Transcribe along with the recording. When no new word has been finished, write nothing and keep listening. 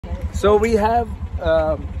So we have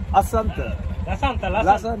Asanta.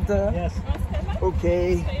 Lasanta. Yes.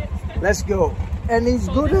 Okay, let's go. And it's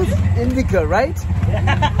good as indica, right?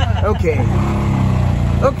 Okay.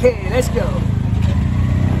 Okay, let's go.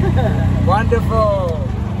 Wonderful.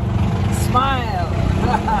 Smile.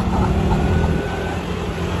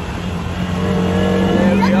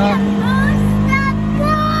 There we are.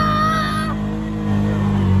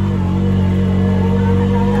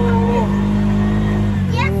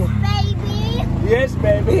 Yes,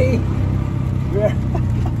 baby.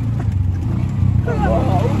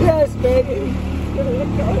 Yes, baby.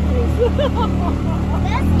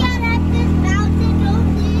 Let's get at this mountain.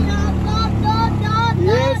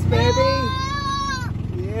 Yes, baby.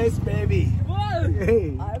 Yes, baby.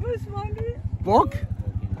 Hey. I was wondering. Walk?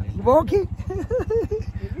 Walking?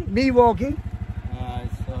 Me walking?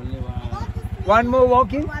 It's only one. One more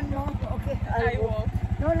walking? One more. Okay, I walk.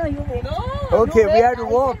 No, you wait. No. Okay, You we wait, have to I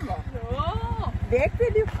walk. No. can Wait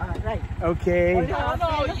with you. Right. Okay.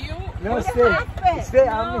 No, you. No, Only stay. halfway. Stay,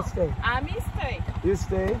 No. Ami, stay. Ami stay. You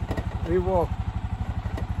stay. We walk.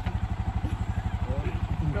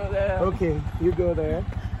 Go there. Okay, you go there.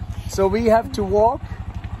 So we have to walk?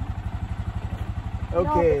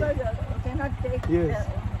 Okay. No, because you cannot take Yes.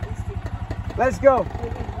 this thing. Let's go.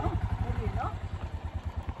 Maybe no.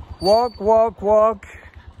 Walk, walk, walk.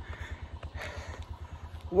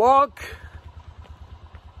 Walk.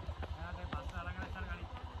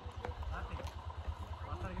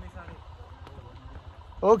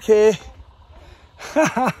 Okay.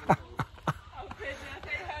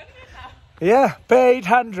 Yeah, pay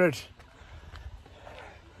 800.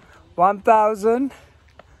 1,000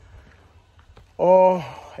 or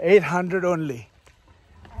 800 only.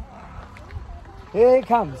 Here he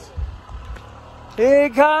comes. Here he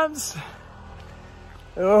comes.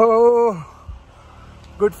 Oh,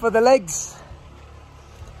 good for the legs.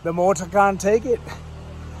 The motor can't take it.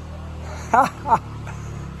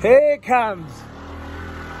 Here he comes.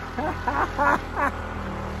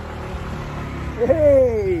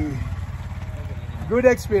 Hey, good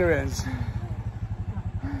experience.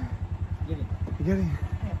 Get in.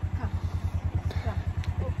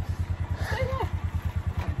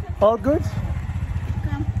 All good?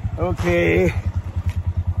 Okay.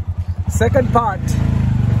 Second part.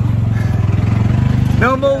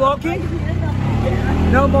 No more walking?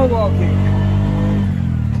 No more walking.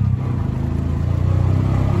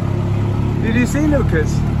 Did you see,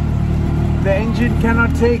 Lucas? The engine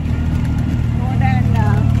cannot take. More than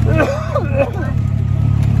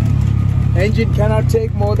Engine cannot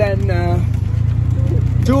take more than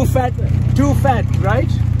two fat, right?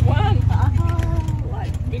 One.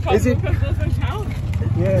 Because Is it- Lucas doesn't count.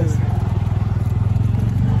 Yes.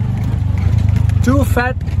 Too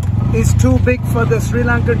fat is too big for the Sri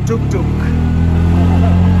Lankan Tuk Tuk.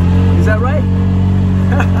 Is that right?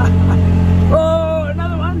 Oh,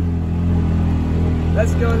 another one.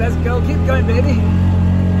 Let's go, let's go. Keep going, baby.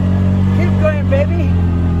 Keep going, baby.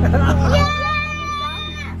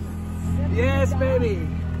 Yes, baby.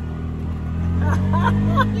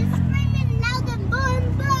 You're screaming loud and boom,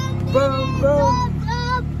 boom, Boom, boom.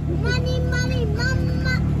 money, money,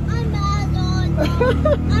 mama. I'm a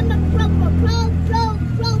I'm a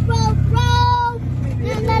pro.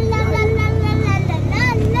 La la la la la la la la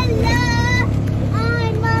la la.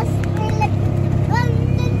 I must be like na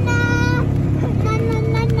na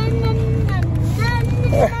na na na na na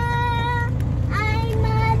na. I'm a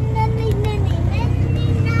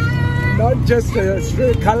na. Not just a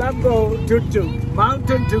Sri Colombo Tuk Tuk,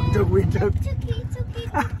 mountain Tuk Tuk we took.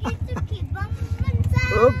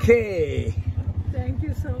 Okay. thank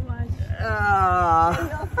you so much. Ah.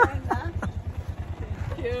 Your friend, huh?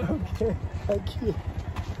 Thank you. Okay, thank you.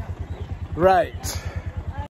 Right.